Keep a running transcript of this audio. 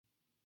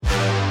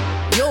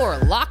Your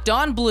Locked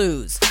On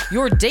Blues,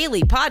 your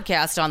daily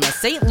podcast on the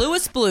St.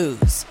 Louis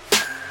Blues.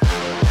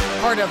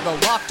 Part of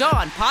the Locked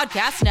On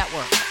Podcast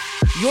Network.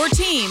 Your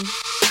team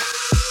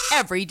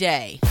every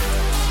day.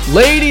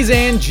 Ladies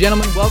and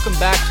gentlemen, welcome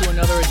back to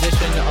another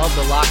edition of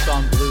the Locked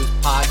On Blues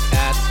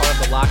podcast, part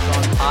of the Locked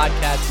On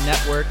Podcast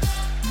Network.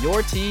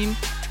 Your team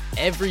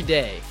every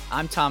day.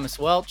 I'm Thomas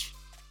Welch.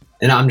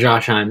 And I'm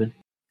Josh Hyman.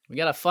 We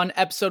got a fun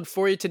episode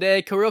for you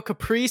today. Kirill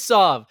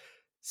Kaprizov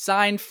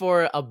signed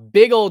for a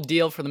big old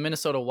deal for the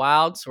Minnesota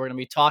Wild. So we're going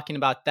to be talking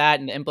about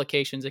that and the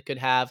implications it could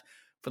have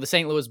for the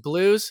St. Louis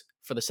Blues,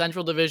 for the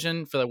Central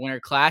Division, for the Winter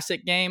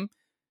Classic game.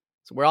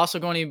 So we're also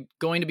going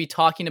to be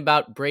talking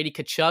about Brady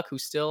Tkachuk, who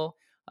still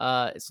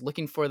is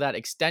looking for that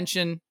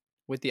extension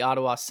with the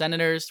Ottawa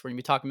Senators. We're going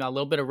to be talking about a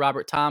little bit of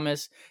Robert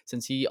Thomas,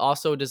 since he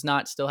also does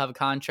not still have a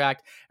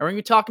contract. And we're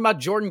going to be talking about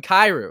Jordan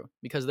Kyrou,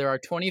 because there are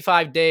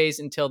 25 days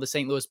until the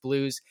St. Louis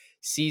Blues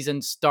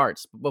season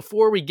starts. But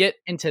before we get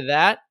into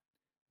that,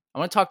 I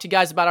want to talk to you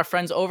guys about our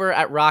friends over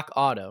at Rock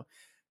Auto,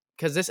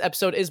 because this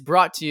episode is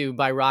brought to you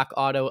by Rock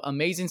Auto.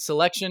 Amazing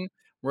selection,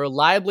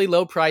 reliably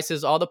low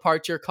prices, all the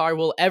parts your car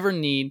will ever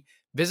need.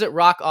 Visit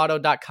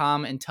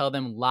rockauto.com and tell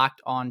them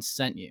Locked On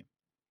sent you.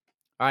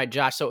 All right,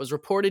 Josh, so it was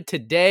reported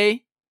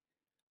today,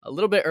 a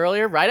little bit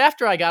earlier, right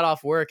after I got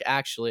off work,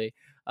 actually,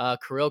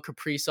 Kirill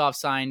Kaprizov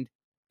signed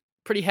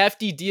a pretty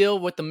hefty deal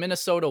with the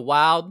Minnesota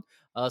Wild,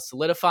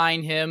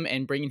 solidifying him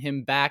and bringing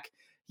him back.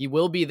 He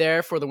will be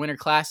there for the Winter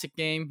Classic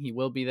game. He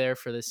will be there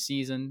for this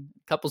season,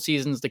 a couple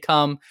seasons to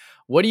come.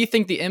 What do you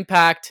think the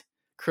impact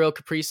Kirill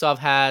Kaprizov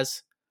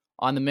has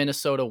on the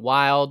Minnesota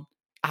Wild?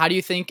 How do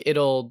you think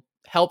it'll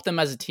help them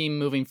as a team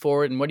moving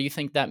forward? And what do you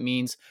think that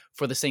means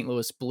for the St.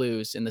 Louis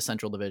Blues in the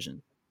Central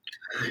Division?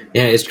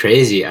 Yeah, it's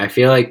crazy. I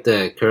feel like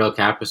the Kirill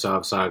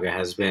Kaprizov saga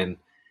has been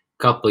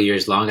a couple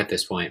years long at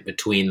this point,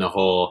 between the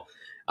whole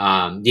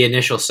the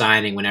initial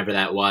signing, whenever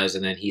that was,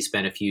 and then he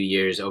spent a few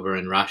years over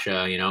in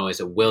Russia. You know,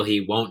 is it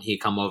won't he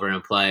come over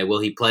and play? Will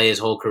he play his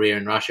whole career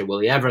in Russia? Will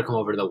he ever come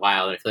over to the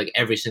Wild? I feel like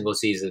every single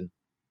season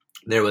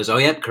there was,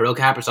 Kirill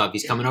Kaprizov,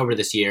 he's coming over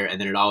this year, and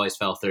then it always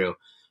fell through.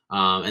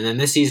 And then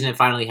this season it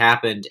finally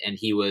happened, and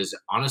he was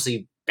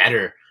honestly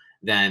better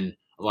than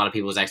a lot of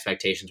people's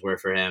expectations were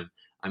for him.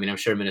 I mean, I'm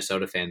sure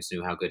Minnesota fans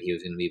knew how good he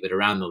was going to be, but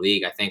around the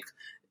league, I think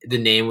the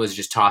name was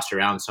just tossed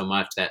around so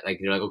much that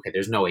you're like, okay,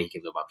 there's no way he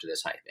can live up to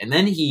this hype. And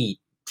then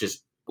he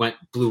just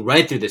blew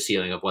right through the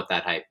ceiling of what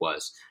that hype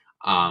was.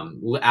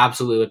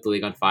 Absolutely lit the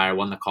league on fire,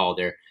 won the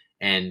Calder,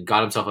 and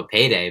got himself a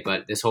payday.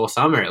 But this whole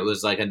summer, it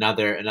was like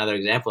another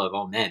example of,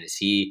 oh man, is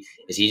he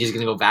just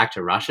going to go back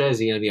to Russia? Is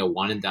he going to be a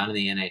one and done in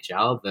the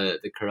NHL?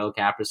 The Kirill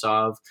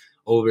Kaprizov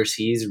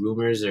overseas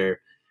rumors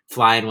are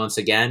flying once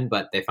again,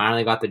 but they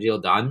finally got the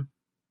deal done.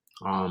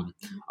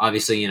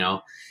 Obviously,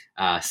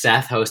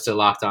 Seth, host of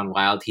Locked On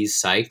Wild,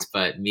 he's psyched,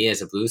 but me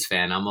as a Blues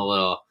fan, I'm a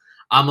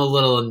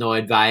little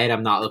annoyed by it.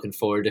 I'm not looking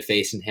forward to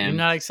facing him.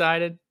 You're not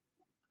excited?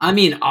 I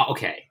mean,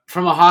 okay,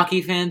 from a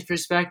hockey fan's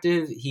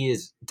perspective, he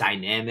is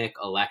dynamic,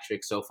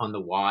 electric, so fun to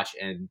watch,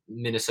 and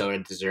Minnesota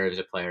deserves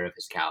a player of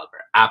his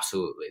caliber.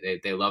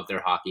 Absolutely. They love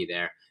their hockey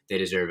there. They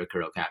deserve a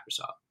Kirill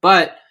Kaprizov.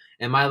 But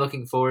am I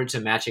looking forward to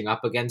matching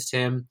up against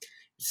him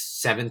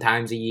 7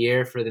 times a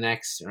year for the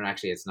next, or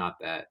actually it's not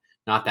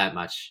that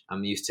much.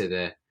 I'm used to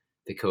the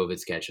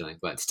COVID scheduling,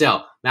 but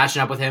still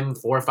matching up with him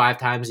 4 or 5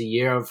 times a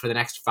year for the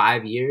next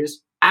 5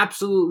 years?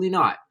 Absolutely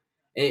not.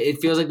 It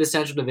feels like the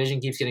Central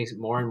Division keeps getting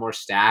more and more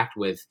stacked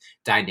with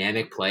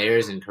dynamic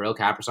players, and Kirill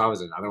Kaprizov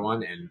is another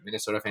one, and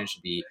Minnesota fans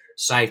should be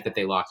psyched that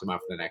they locked him up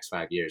for the next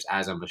 5 years,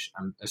 as I'm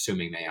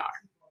assuming they are.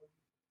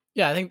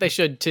 Yeah, I think they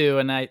should too.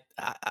 And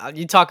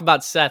you talk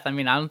about Seth. I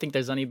mean, I don't think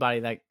there's anybody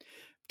that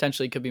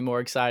potentially could be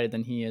more excited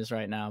than he is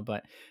right now,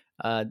 but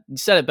you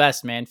said it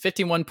best, man.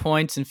 51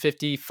 points in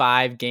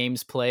 55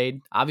 games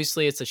played.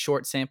 Obviously, it's a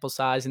short sample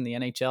size in the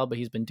NHL, but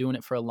he's been doing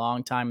it for a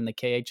long time in the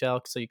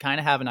KHL. So you kind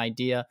of have an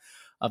idea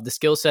of the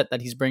skill set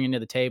that he's bringing to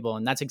the table.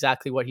 And that's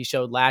exactly what he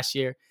showed last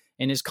year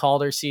in his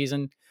Calder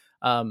season.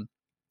 And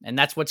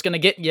that's what's going to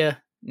get you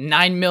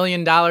 $9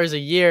 million a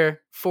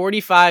year,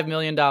 $45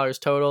 million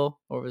total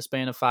over the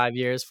span of 5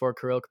 years for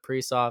Kirill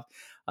Kaprizov.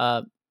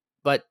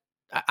 But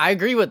I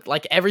agree with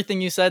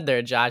everything you said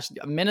there, Josh.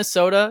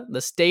 Minnesota,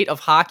 the state of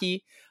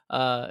hockey,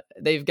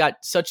 they've got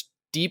such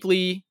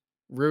deeply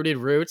rooted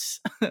roots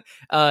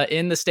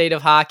in the state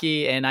of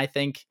hockey. And I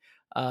think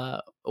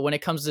when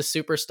it comes to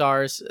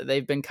superstars,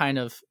 they've been kind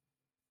of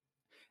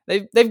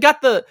they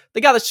got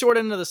the short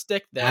end of the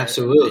stick there.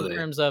 Absolutely. In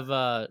terms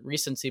of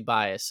recency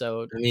bias.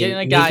 So I mean, getting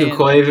a guy Mikko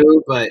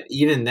Koivu, but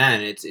even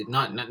then, it's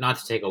not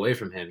to take away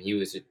from him. He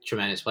was a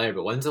tremendous player.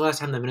 But when's the last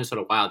time the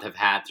Minnesota Wild have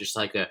had just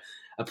like a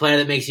player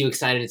that makes you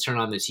excited to turn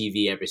on the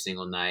TV every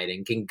single night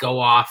and can go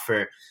off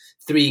for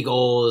 3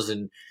 goals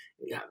and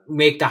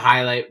make the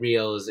highlight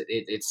reels?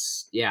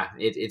 It's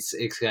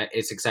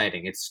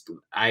exciting.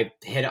 I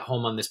hit it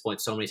home on this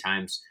point so many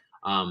times.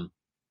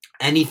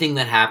 Anything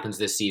that happens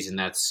this season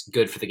that's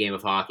good for the game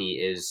of hockey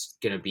is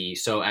going to be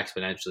so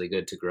exponentially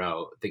good to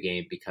grow the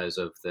game because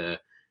of the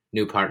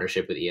new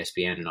partnership with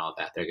ESPN and all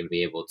that. They're going to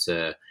be able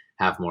to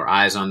have more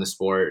eyes on the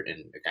sport.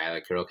 And a guy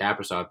like Kirill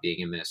Kaprizov being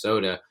in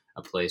Minnesota,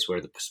 a place where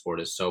the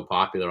sport is so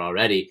popular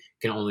already,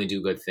 can only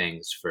do good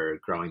things for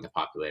growing the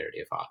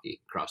popularity of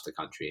hockey across the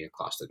country,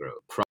 across the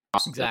globe.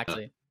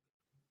 Exactly.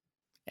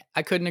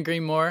 I couldn't agree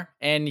more.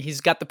 And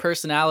he's got the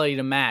personality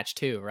to match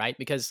too, right?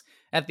 Because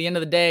at the end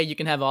of the day, you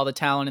can have all the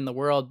talent in the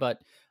world, but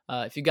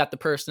if you got the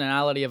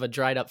personality of a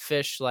dried up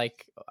fish,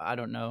 like, I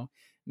don't know,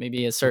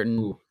 maybe a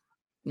certain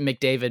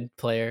McDavid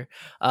player,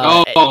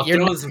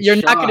 you're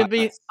not going to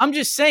be. I'm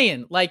just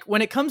saying, like,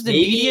 when it comes to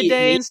media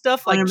day and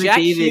stuff, like Jack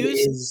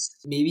Hughes,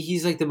 maybe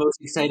he's like the most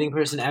exciting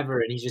person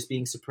ever, and he's just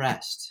being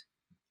suppressed.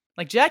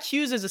 Like, Jack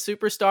Hughes is a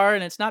superstar,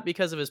 and it's not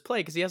because of his play,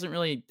 because he hasn't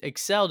really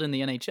excelled in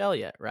the NHL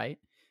yet, right?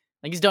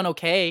 Like, he's done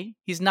okay.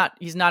 He's not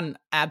an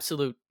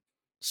absolute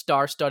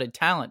star-studded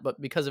talent, but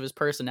because of his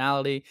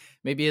personality,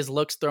 maybe his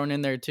looks thrown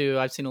in there too.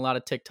 I've seen a lot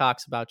of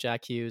TikToks about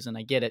Jack Hughes, and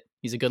I get it.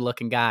 He's a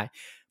good-looking guy.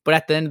 But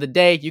at the end of the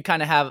day, you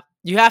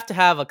have to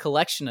have a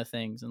collection of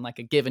things and like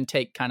a give and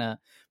take kind of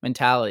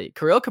mentality.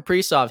 Kirill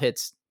Kaprizov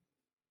hits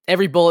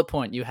every bullet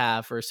point you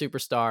have for a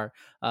superstar,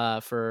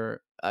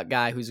 for a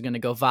guy who's going to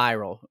go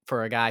viral,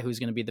 for a guy who's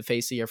going to be the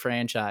face of your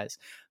franchise,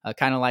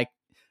 kind of like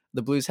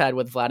the Blues had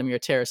with Vladimir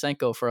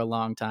Tarasenko for a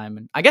long time.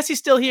 And I guess he's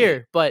still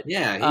here, but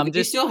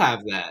they still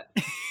have that.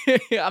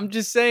 I'm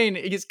just saying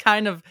he's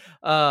kind of,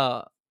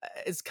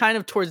 it's kind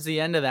of towards the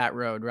end of that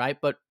road, right?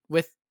 But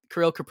with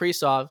Kirill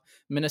Kaprizov,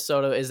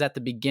 Minnesota is at the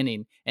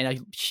beginning. And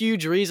a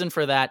huge reason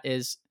for that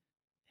is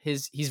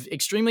he's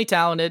extremely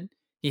talented.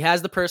 He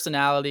has the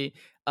personality.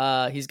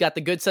 He's got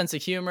the good sense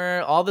of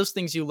humor, all those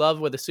things you love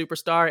with a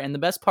superstar. And the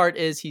best part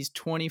is he's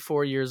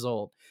 24 years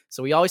old.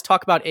 So we always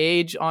talk about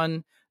age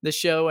on the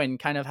show and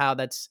kind of how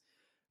that's,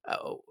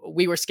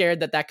 we were scared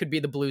that could be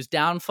the Blues'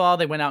 downfall.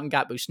 They went out and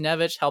got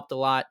Buchnevich, helped a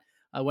lot.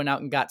 Went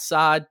out and got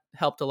Saad,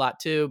 helped a lot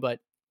too. But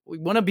we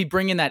want to be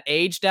bringing that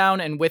age down.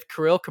 And with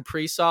Kirill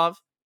Kaprizov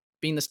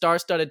being the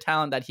star-studded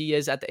talent that he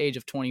is at the age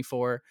of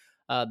 24,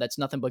 that's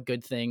nothing but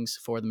good things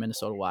for the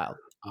Minnesota Wild.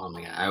 Oh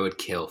my God, I would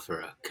kill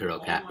for a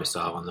Kirill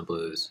Kaprizov on the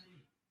Blues.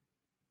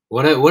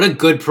 What a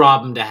good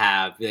problem to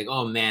have. Be like,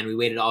 oh man, we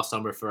waited all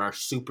summer for our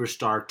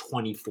superstar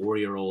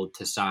 24-year-old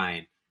to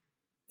sign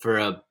for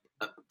a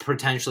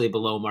potentially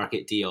below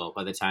market deal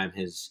by the time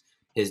his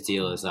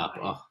deal is up.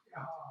 Oh,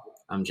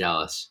 I'm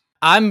jealous.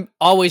 I'm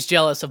always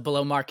jealous of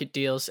below market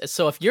deals.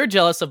 So if you're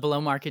jealous of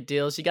below market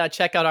deals, you got to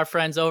check out our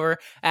friends over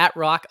at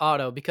Rock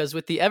Auto, because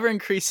with the ever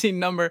increasing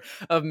number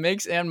of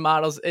makes and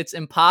models, it's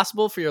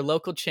impossible for your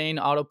local chain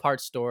auto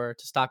parts store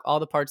to stock all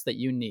the parts that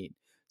you need.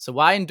 So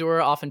why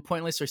endure often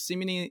pointless or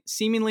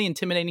seemingly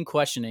intimidating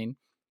questioning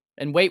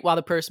and wait while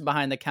the person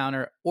behind the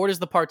counter orders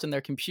the parts on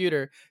their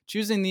computer,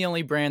 choosing the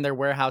only brand their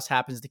warehouse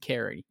happens to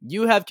carry?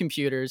 You have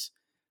computers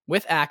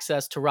with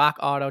access to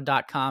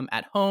rockauto.com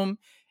at home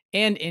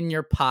and in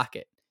your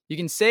pocket. You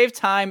can save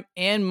time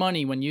and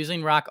money when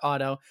using Rock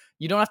Auto.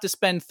 You don't have to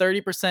spend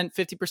 30%,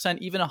 50%,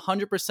 even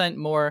 100%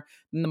 more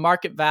than the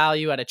market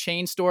value at a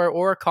chain store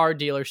or a car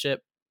dealership.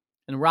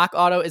 And Rock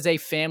Auto is a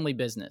family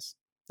business.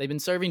 They've been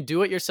serving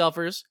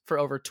do-it-yourselfers for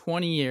over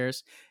 20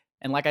 years.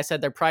 And like I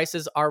said, their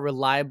prices are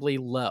reliably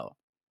low.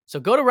 So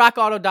go to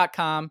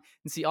rockauto.com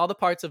and see all the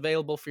parts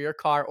available for your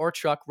car or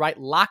truck, right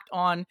Locked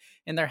On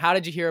in their How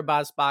Did You Hear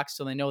About Us box,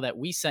 so they know that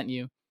we sent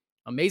you.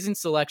 Amazing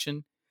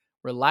selection,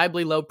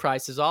 reliably low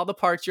prices, all the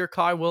parts your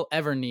car will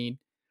ever need.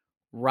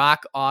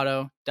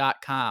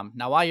 rockauto.com.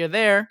 Now, while you're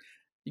there,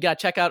 you got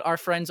to check out our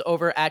friends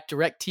over at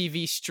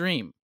DirecTV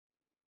Stream,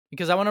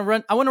 because I want to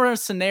run a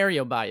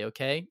scenario by you,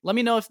 okay? Let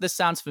me know if this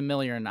sounds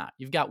familiar or not.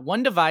 You've got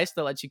one device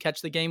that lets you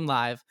catch the game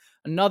live,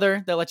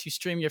 another that lets you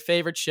stream your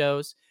favorite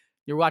shows.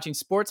 You're watching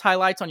sports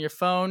highlights on your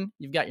phone.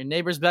 You've got your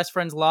neighbor's best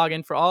friend's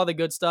login for all the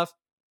good stuff.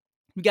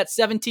 You've got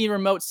 17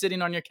 remotes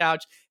sitting on your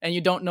couch, and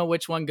you don't know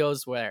which one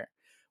goes where.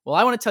 Well,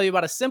 I want to tell you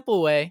about a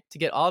simple way to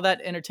get all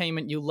that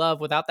entertainment you love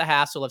without the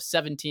hassle of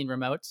 17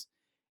 remotes,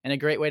 and a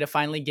great way to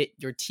finally get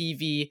your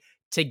TV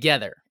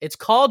together. It's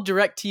called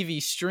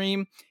DirecTV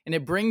Stream, and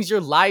it brings your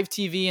live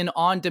TV and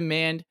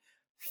on-demand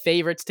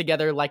favorites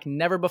together like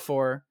never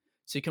before,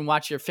 so you can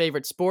watch your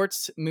favorite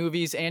sports,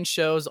 movies, and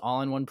shows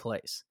all in one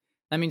place.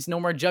 That means no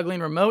more juggling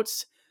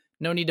remotes,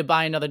 no need to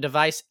buy another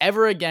device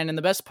ever again, and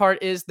the best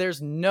part is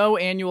there's no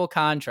annual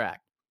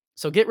contract.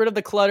 So get rid of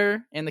the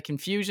clutter and the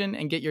confusion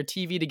and get your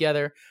TV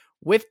together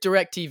with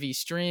DirecTV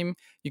Stream.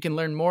 You can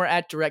learn more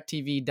at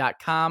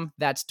directtv.com.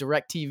 That's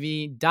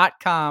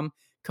directtv.com.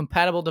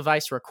 Compatible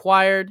device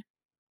required.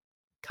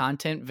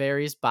 Content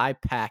varies by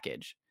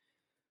package.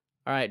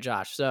 All right,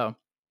 Josh. So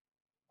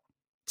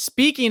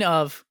speaking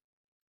of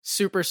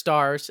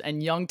superstars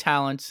and young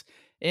talents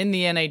in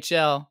the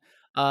NHL,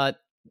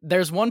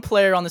 there's one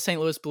player on the St.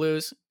 Louis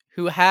Blues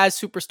who has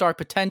superstar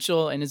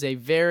potential and is a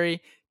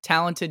very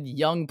talented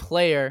young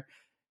player,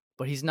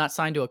 but he's not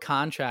signed to a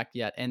contract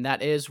yet, and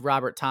that is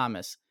Robert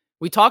Thomas.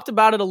 We talked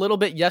about it a little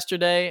bit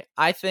yesterday.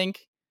 I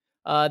think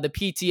the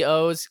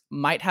PTOs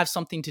might have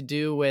something to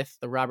do with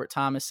the Robert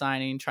Thomas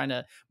signing, trying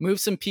to move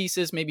some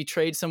pieces, maybe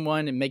trade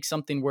someone and make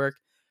something work.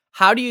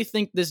 How do you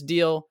think this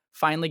deal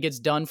finally gets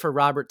done for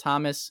Robert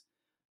Thomas?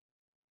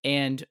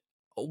 And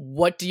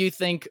What do you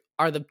think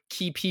are the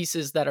key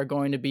pieces that are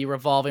going to be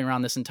revolving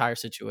around this entire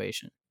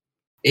situation?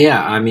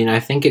 Yeah, I mean, I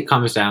think it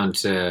comes down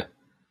to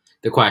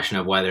the question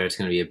of whether it's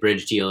going to be a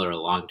bridge deal or a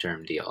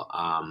long-term deal.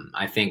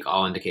 I think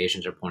all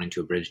indications are pointing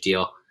to a bridge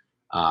deal,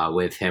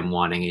 with him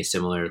wanting a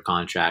similar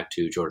contract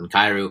to Jordan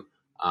Kyrou.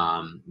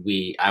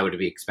 I would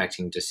be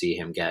expecting to see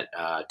him get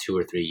 2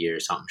 or 3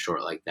 years, something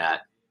short like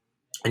that,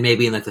 and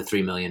maybe in like the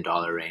 $3 million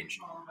range.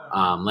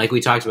 Like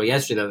we talked about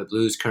yesterday, though, the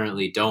Blues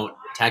currently don't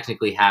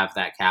technically have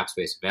that cap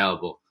space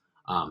available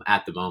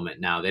at the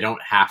moment. Now, they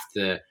don't have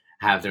to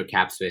have their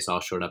cap space all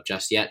shored up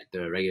just yet.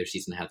 The regular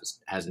season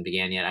hasn't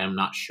began yet. I'm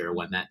not sure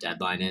when that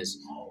deadline is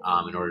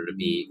in order to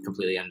be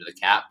completely under the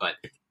cap. But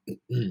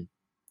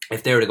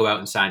if they were to go out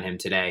and sign him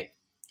today,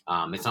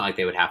 it's not like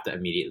they would have to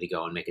immediately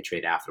go and make a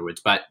trade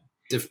afterwards. But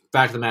the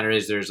fact of the matter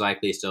is there's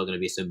likely still going to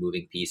be some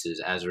moving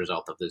pieces as a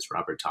result of this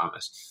Robert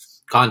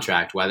Thomas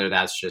contract, whether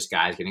that's just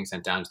guys getting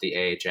sent down to the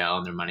AHL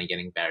and their money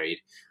getting buried,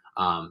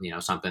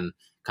 something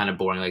kind of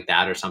boring like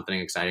that, or something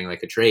exciting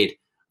like a trade,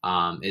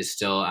 is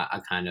still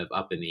a kind of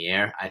up in the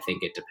air. I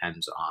think it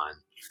depends on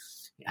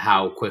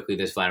how quickly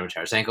this Vladimir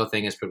Tarasenko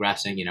thing is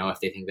progressing. If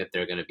they think that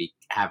they're going to be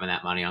having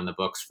that money on the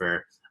books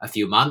for a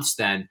few months,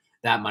 then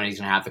that money's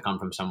going to have to come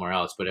from somewhere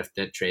else. But if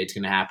the trade's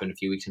going to happen a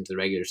few weeks into the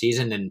regular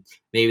season, then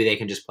maybe they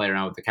can just play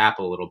around with the cap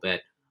a little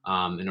bit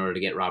in order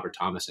to get Robert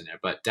Thomas in there.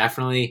 But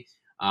definitely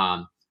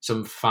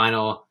some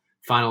final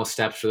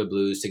steps for the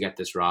Blues to get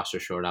this roster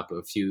shored up,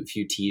 a few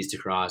T's to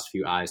cross, a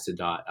few I's to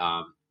dot.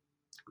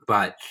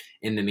 But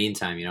in the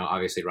meantime,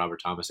 obviously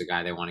Robert Thomas, a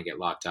guy they want to get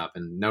locked up,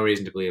 and no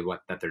reason to believe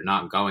that they're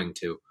not going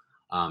to.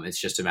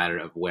 It's just a matter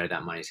of where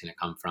that money's going to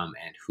come from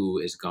and who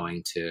is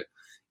going to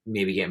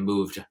maybe get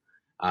moved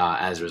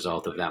as a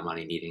result of that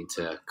money needing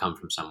to come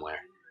from somewhere.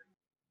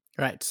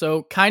 Right.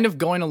 So kind of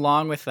going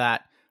along with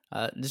that,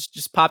 this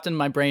just popped in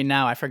my brain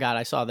now. I forgot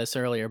I saw this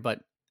earlier, but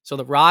so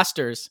the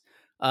rosters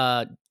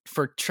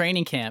for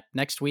training camp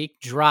next week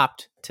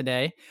dropped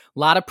today. A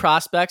lot of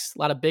prospects, a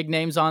lot of big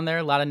names on there,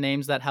 a lot of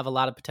names that have a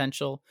lot of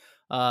potential,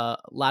 a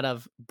lot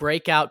of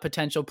breakout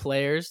potential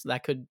players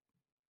that could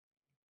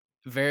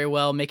very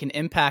well make an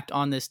impact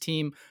on this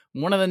team.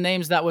 One of the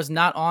names that was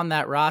not on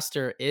that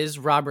roster is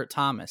Robert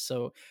Thomas.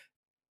 So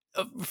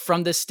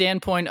from the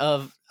standpoint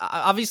of,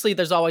 obviously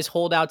there's always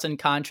holdouts and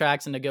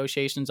contracts and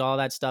negotiations, all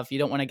that stuff. You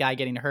don't want a guy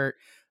getting hurt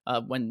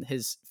when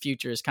his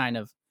future is kind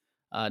of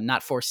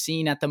not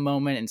foreseen at the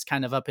moment and it's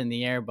kind of up in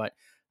the air. But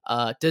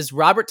does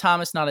Robert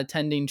Thomas not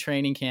attending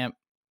training camp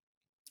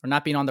or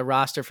not being on the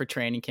roster for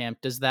training camp,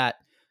 does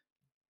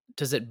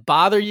it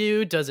bother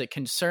you? Does it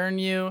concern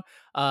you?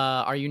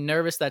 Are you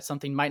nervous that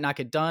something might not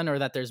get done, or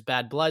that there's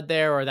bad blood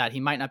there, or that he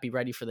might not be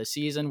ready for the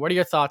season? What are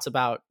your thoughts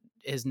about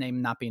his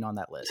name not being on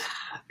that list?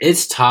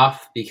 It's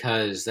tough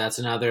because that's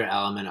another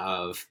element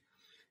of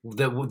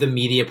the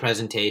media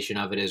presentation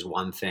of it is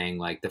one thing.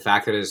 Like the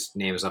fact that his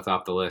name is left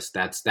off the list,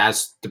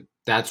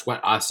 that's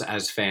what us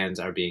as fans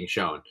are being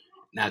shown.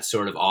 That's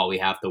sort of all we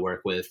have to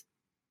work with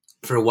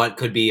for what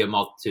could be a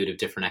multitude of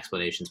different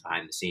explanations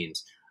behind the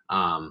scenes.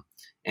 And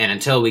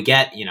until we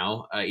get,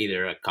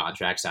 either a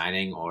contract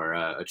signing or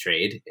a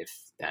trade, if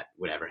that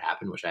would ever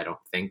happen, which I don't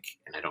think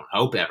and I don't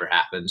hope ever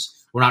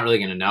happens, we're not really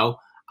going to know.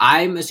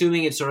 I'm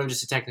assuming it's sort of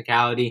just a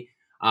technicality.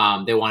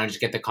 They want to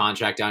just get the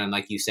contract done. And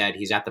like you said,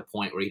 he's at the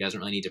point where he doesn't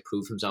really need to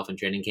prove himself in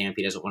training camp.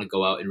 He doesn't want to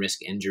go out and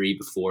risk injury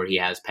before he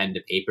has pen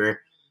to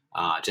paper,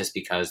 just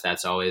because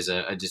that's always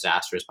a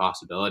disastrous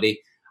possibility.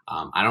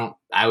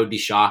 I would be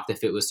shocked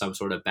if it was some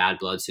sort of bad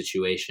blood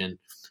situation.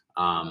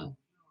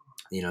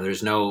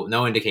 There's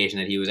no indication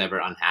that he was ever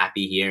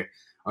unhappy here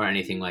or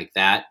anything like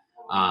that.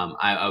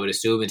 I would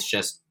assume it's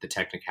just the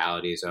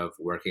technicalities of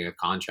working a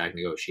contract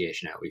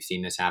negotiation out. We've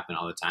seen this happen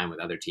all the time with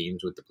other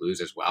teams, with the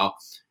Blues as well.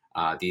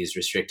 These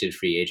restricted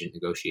free agent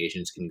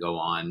negotiations can go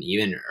on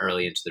even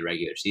early into the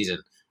regular season.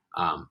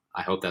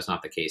 I hope that's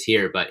not the case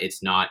here, but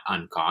it's not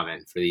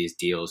uncommon for these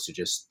deals to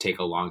just take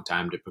a long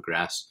time to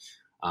progress.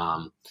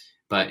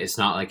 But it's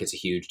not like it's a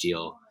huge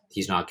deal.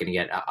 He's not going to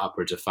get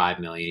upwards of $5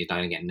 million. He's not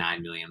going to get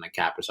 $9 million like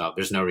Kaprizov.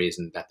 There's no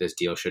reason that this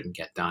deal shouldn't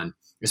get done,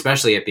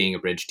 especially it being a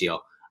bridge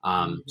deal.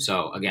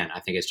 So again, I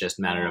think it's just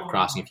a matter of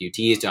crossing a few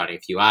T's, dotting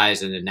a few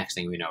I's, and the next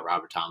thing we know,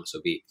 Robert Thomas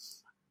will be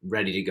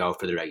ready to go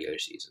for the regular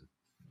season.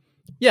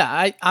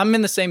 Yeah, I'm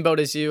in the same boat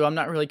as you. I'm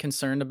not really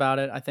concerned about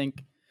it. I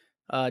think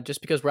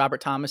just because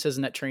Robert Thomas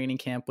isn't at training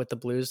camp with the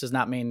Blues does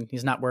not mean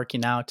he's not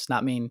working out. Does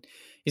not mean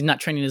he's not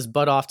training his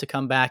butt off to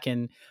come back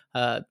and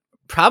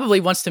probably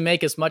wants to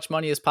make as much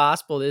money as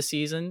possible this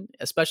season,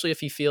 especially if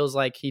he feels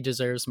like he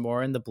deserves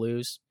more, and the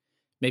Blues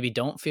maybe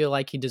don't feel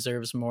like he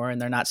deserves more and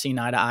they're not seeing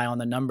eye to eye on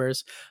the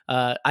numbers.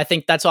 I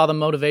think that's all the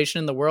motivation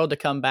in the world to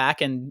come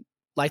back and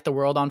light the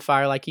world on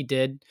fire like he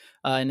did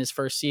in his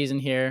first season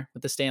here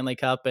with the Stanley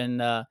Cup,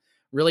 and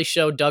really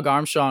show Doug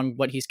Armstrong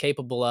what he's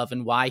capable of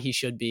and why he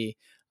should be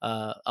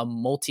a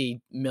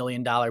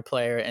multi-million-dollar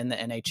player in the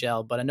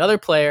NHL. But another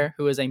player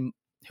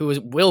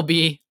will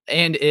be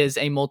and is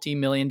a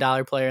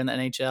multi-million-dollar player in the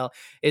NHL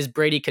is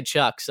Brady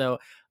Tkachuk. So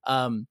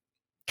kind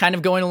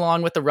of going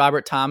along with the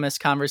Robert Thomas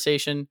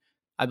conversation,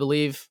 I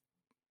believe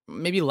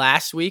maybe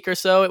last week or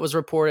so, it was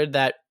reported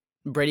that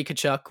Brady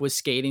Tkachuk was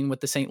skating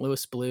with the St.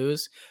 Louis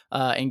Blues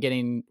and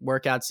getting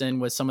workouts in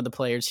with some of the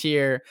players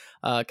here,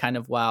 kind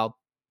of while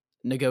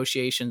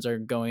negotiations are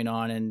going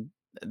on. And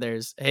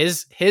there's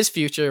his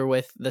future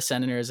with the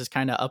Senators is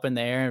kind of up in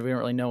the air, and we don't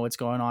really know what's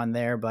going on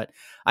there. But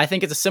I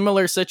think it's a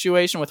similar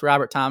situation with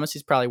Robert Thomas.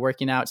 He's probably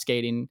working out,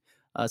 skating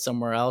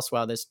somewhere else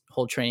while this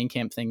whole training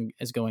camp thing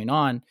is going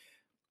on.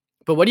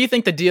 But what do you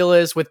think the deal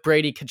is with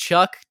Brady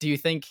Tkachuk? Do you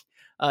think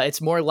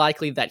it's more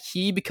likely that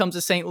he becomes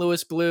a St.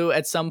 Louis Blue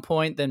at some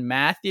point than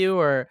Matthew?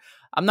 Or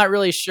I'm not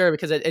really sure,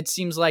 because it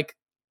seems like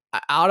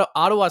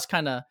Ottawa's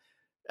kind of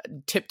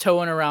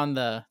tiptoeing around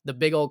the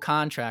big old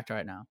contract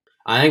right now.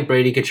 I think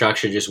Brady Tkachuk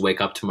should just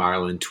wake up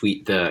tomorrow and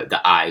tweet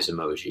the eyes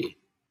emoji.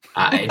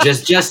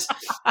 Just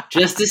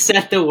to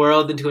set the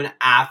world into an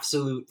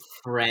absolute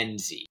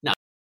frenzy. No,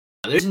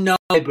 there's no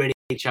way Brady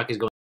Tkachuk is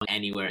going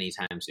anywhere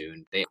anytime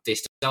soon. They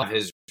still have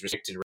his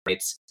restricted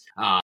rights.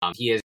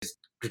 He has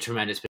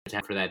tremendous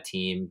potential for that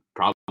team.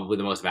 Probably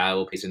the most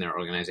valuable piece in their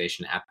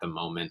organization at the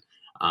moment.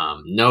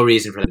 No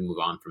reason for them to move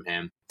on from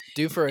him.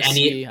 Due for a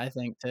C, I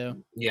think,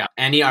 too. Yeah,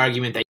 any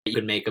argument that you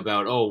could make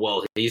about, oh,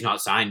 well, he's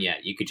not signed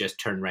yet, you could just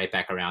turn right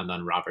back around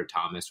on Robert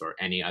Thomas or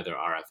any other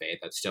RFA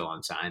that's still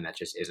unsigned that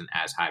just isn't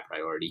as high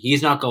priority.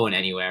 He's not going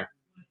anywhere.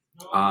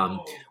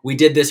 We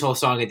did this whole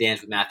song and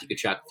dance with Matthew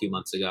Tkachuk a few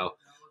months ago.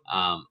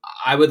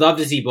 I would love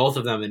to see both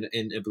of them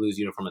in a Blues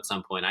uniform at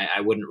some point. I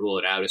wouldn't rule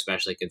it out,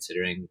 especially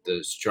considering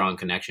the strong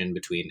connection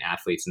between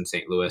athletes in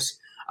St. Louis.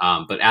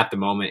 But at the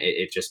moment,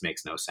 it just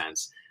makes no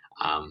sense.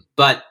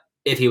 But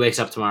if he wakes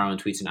up tomorrow and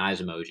tweets an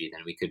eyes emoji,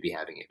 then we could be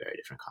having a very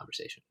different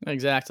conversation.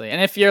 Exactly.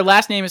 And if your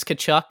last name is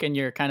Tkachuk and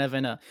you're kind of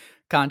in a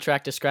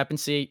contract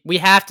discrepancy, we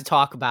have to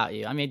talk about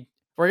you. I mean,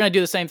 we're going to do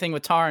the same thing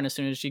with Taryn as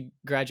soon as she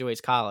graduates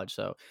college.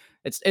 So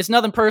it's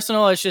nothing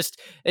personal. It just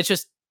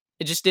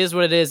is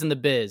what it is in the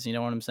biz. You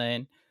know what I'm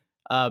saying?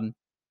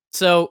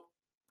 So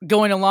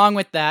going along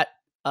with that,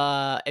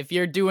 if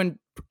you're doing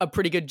a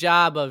pretty good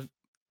job of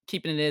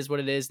keeping it is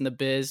what it is in the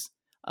biz,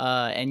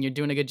 and you're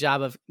doing a good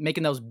job of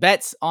making those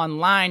bets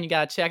online, you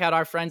got to check out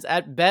our friends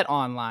at Bet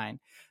Online,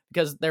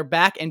 because they're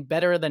back and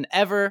better than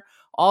ever.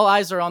 All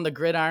eyes are on the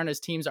gridiron as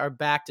teams are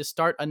back to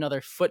start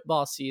another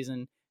football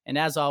season. And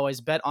as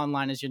always, Bet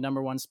Online is your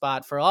number one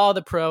spot for all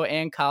the pro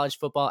and college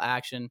football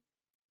action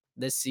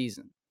this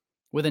season.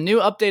 With a new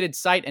updated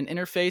site and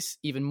interface,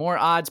 even more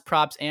odds,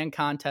 props, and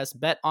contests,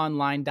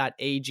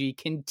 betonline.ag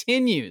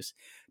continues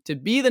to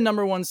be the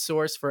number one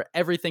source for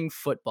everything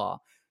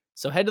football.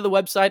 So head to the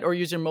website or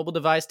use your mobile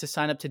device to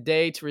sign up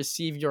today to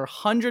receive your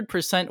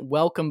 100%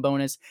 welcome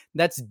bonus.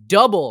 That's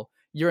double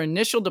your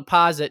initial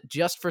deposit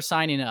just for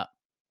signing up.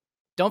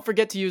 Don't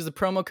forget to use the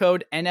promo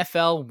code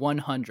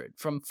NFL100.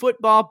 From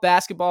football,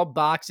 basketball,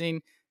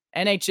 boxing,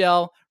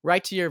 NHL,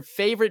 right to your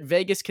favorite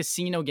Vegas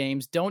casino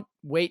games, don't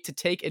wait to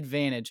take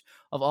advantage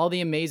of all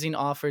the amazing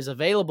offers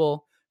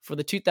available for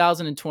the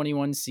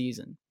 2021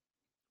 season.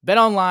 Bet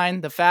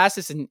Online, the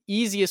fastest and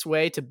easiest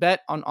way to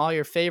bet on all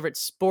your favorite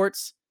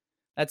sports.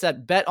 That's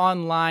at Bet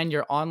Online,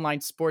 your online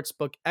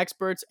sportsbook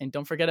experts. And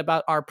don't forget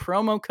about our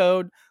promo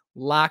code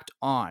Locked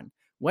On.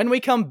 When we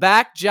come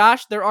back,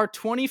 Josh, there are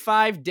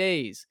 25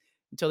 days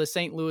until the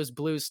St. Louis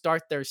Blues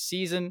start their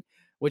season,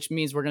 which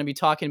means we're going to be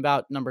talking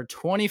about number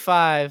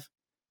 25,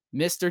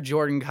 Mr.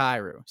 Jordan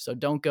Kyrou. So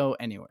don't go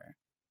anywhere.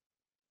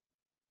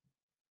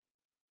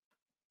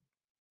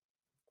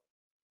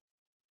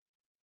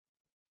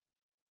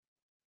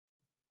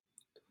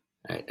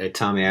 All right,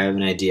 Tommy, I have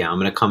an idea. I'm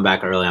going to come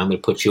back early. I'm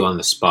going to put you on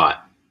the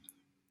spot.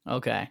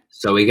 Okay.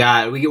 So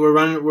we're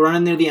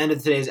running near the end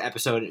of today's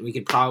episode, and we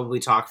could probably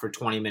talk for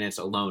 20 minutes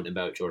alone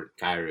about Jordan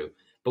Kyrou.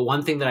 But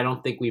one thing that I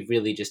don't think we've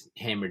really just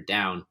hammered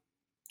down,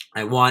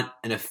 I want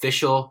an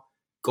official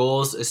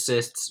goals,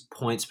 assists,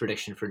 points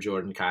prediction for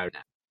Jordan Kyrou.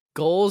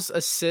 Goals,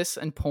 assists,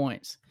 and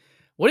points.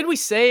 What did we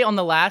say on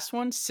the last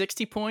one?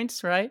 60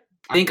 points, right?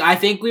 I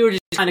think we were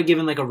just kind of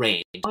given like a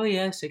range. Oh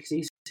yeah,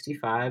 60,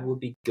 65 would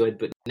be good.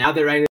 But now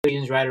that regular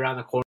season's right around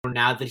the corner,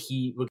 now that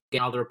we're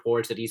getting all the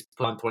reports that he's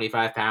put on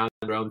 25 pounds,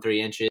 grown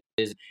 3 inches,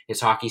 his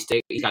hockey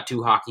stick, he's got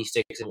 2 hockey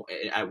sticks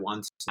at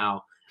once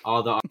now.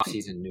 All the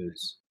offseason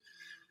news.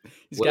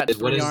 He's got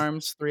 3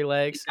 arms, 3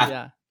 legs.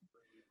 Yeah.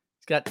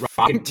 He's got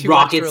 2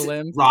 extra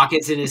limbs.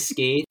 Rockets in his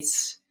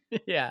skates.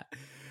 Yeah.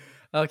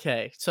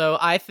 Okay. So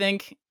I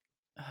think,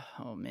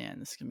 oh man,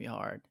 this is going to be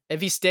hard.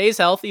 If he stays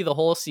healthy the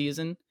whole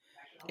season,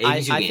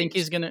 I think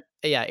he's going to,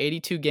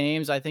 82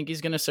 games. I think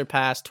he's going to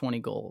surpass 20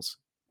 goals.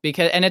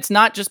 And it's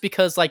not just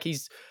because like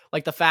he's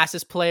like the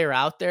fastest player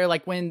out there.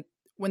 Like when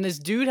this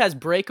dude has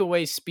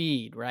breakaway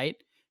speed, right?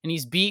 And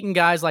he's beaten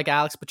guys like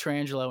Alex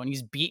Pietrangelo and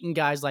he's beaten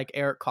guys like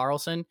Erik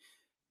Karlsson.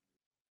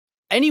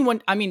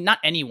 Not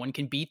anyone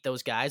can beat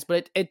those guys,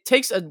 but it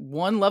takes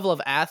one level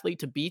of athlete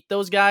to beat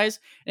those guys,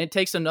 and it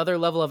takes another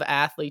level of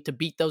athlete to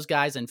beat those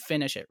guys and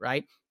finish it,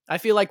 right? I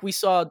feel like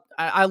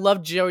I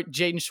love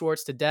Jaden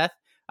Schwartz to death.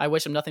 I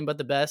wish him nothing but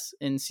the best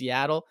in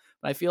Seattle,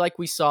 but I feel like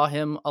we saw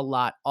him a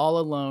lot, all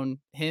alone,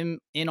 him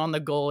in on the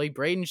goalie,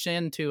 Braden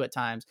Shen too at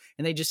times,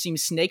 and they just seem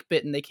snake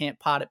bitten. They can't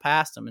pot it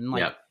past him. And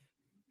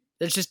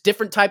there's just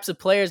different types of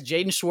players.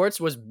 Jaden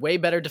Schwartz was way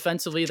better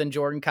defensively than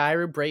Jordan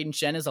Kyrou. Braden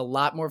Shen is a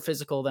lot more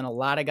physical than a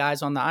lot of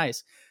guys on the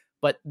ice.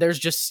 But there's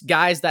just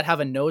guys that have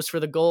a nose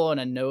for the goal and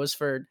a nose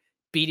for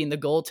beating the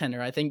goaltender.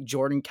 I think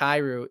Jordan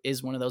Kyrou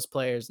is one of those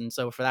players. And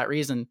so for that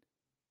reason,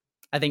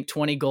 I think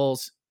 20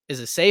 goals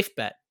is a safe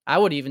bet. I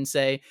would even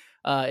say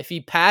if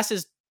he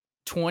passes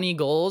 20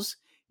 goals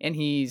and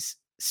he's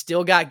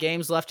still got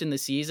games left in the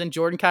season,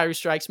 Jordan Kyrou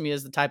strikes me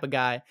as the type of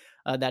guy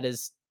that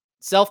is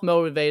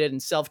self-motivated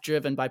and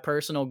self-driven by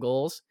personal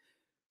goals.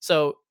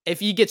 So if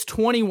he gets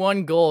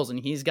 21 goals and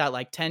he's got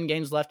like 10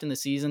 games left in the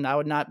season, I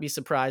would not be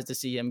surprised to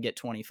see him get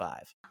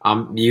 25.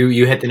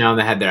 You hit the nail on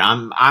the head there.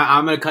 I'm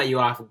going to cut you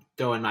off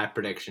throwing my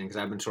prediction because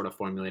I've been sort of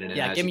formulating it.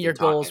 Yeah, give me your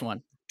goals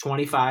one.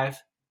 25,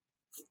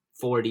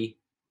 40,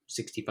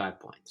 65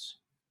 points.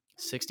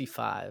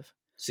 65.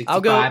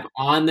 65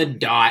 on the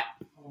dot.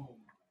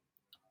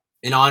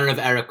 In honor of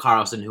Erik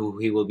Karlsson, who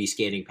he will be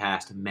skating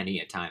past many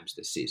a times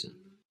this season.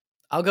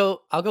 I'll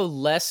go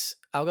less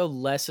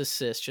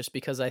assists just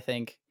because I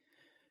think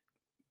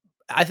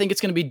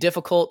it's going to be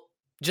difficult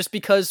just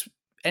because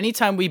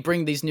anytime we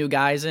bring these new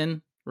guys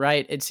in,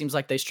 right, it seems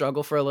like they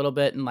struggle for a little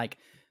bit. And like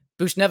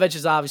Buchnevich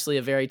is obviously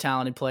a very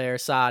talented player.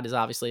 Saad is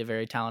obviously a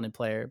very talented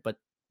player, but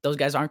those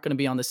guys aren't going to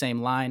be on the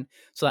same line.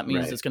 So that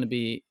means It's going to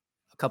be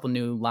a couple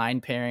new line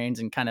pairings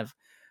and kind of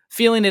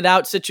feeling it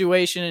out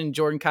situation. And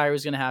Jordan Kyrou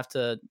is going to have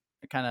to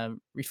kind of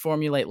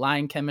reformulate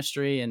line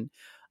chemistry. And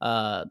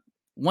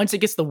once it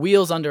gets the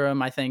wheels under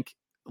him, I think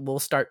we'll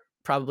start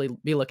probably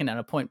be looking at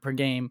a point per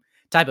game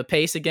type of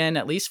pace again,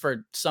 at least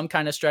for some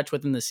kind of stretch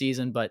within the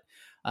season. But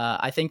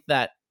I think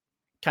that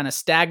kind of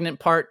stagnant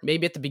part,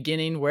 maybe at the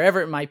beginning,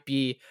 wherever it might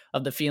be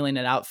of the feeling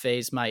it out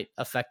phase might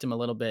affect him a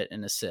little bit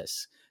in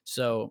assists.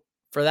 So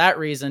for that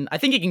reason, I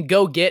think he can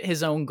go get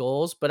his own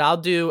goals, but I'll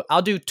do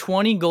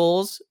 20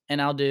 goals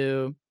and I'll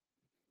do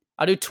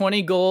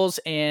 20 goals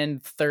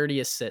and 30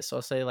 assists. So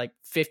I'll say like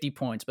 50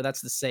 points, but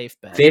that's the safe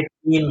bet.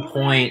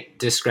 15-point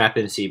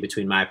discrepancy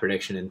between my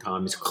prediction and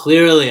Tom's.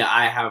 Clearly,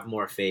 I have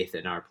more faith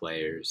in our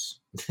players.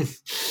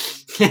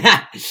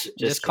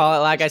 Just call it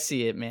like I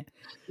see it, man.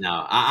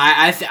 No,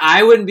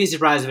 I wouldn't be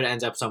surprised if it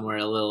ends up somewhere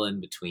a little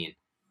in between.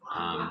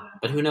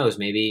 But who knows?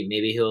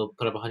 Maybe he'll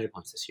put up 100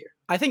 points this year.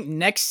 I think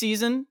next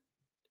season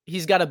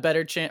he's got a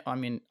better chance. I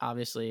mean,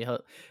 obviously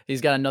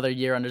he's got another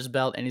year under his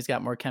belt and he's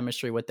got more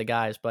chemistry with the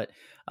guys. But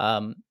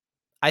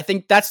I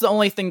think that's the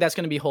only thing that's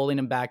going to be holding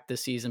him back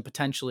this season,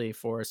 potentially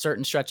for a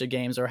certain stretch of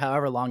games or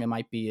however long it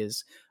might be,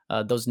 is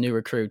those new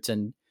recruits.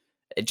 And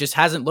it just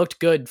hasn't looked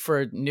good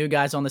for new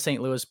guys on the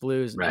St. Louis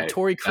Blues. Right.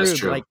 Torrey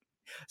Krug, like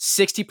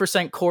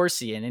 60%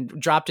 Corsi and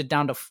dropped it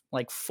down to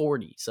like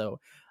 40. So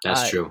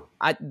that's true.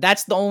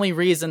 That's the only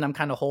reason I'm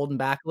kind of holding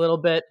back a little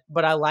bit,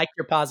 but I like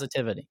your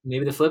positivity.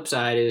 Maybe the flip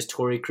side is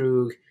Torrey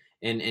Krug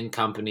and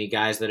company,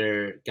 guys that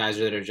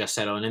are just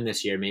settling in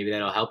this year. Maybe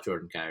that'll help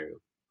Jordan Kyrou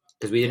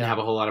because we didn't have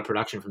a whole lot of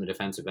production from the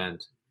defensive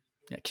end.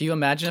 Yeah, can you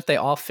imagine if they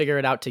all figure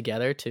it out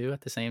together too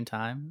at the same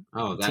time?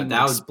 Oh,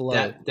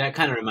 that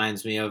kind of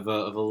reminds me of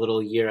a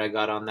little year I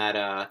got on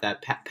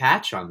that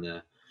patch on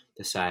the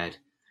side.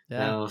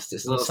 Yeah,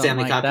 just a little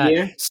Stanley Cup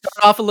year.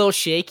 Start off a little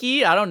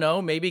shaky. I don't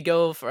know. Maybe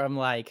go from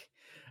like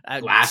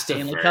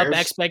Stanley Cup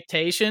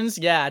expectations,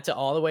 to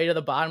all the way to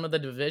the bottom of the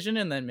division,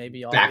 and then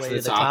maybe all the way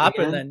to the top,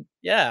 and then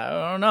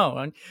I don't know.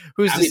 And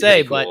who's to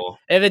say? But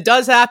if it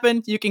does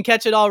happen, you can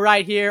catch it all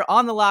right here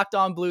on the Locked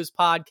On Blues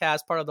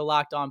podcast, part of the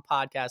Locked On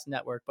Podcast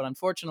Network. But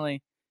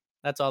unfortunately,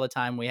 that's all the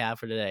time we have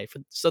for today.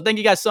 So thank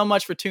you guys so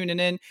much for tuning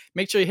in.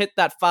 Make sure you hit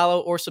that follow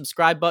or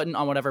subscribe button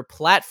on whatever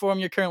platform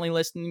you're currently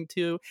listening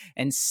to,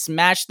 and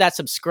smash that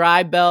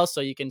subscribe bell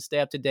so you can stay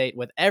up to date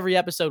with every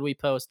episode we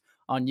post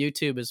on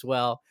YouTube as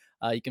well.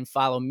 You can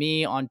follow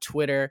me on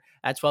Twitter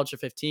at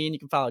Twelcher15. You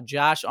can follow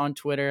Josh on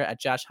Twitter at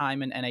Josh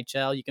Hyman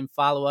NHL. You can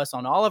follow us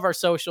on all of our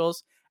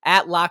socials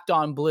at Locked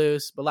On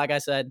Blues. But like I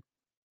said,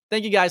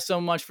 thank you guys so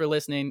much for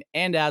listening.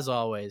 And as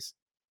always,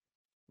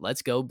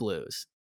 let's go Blues.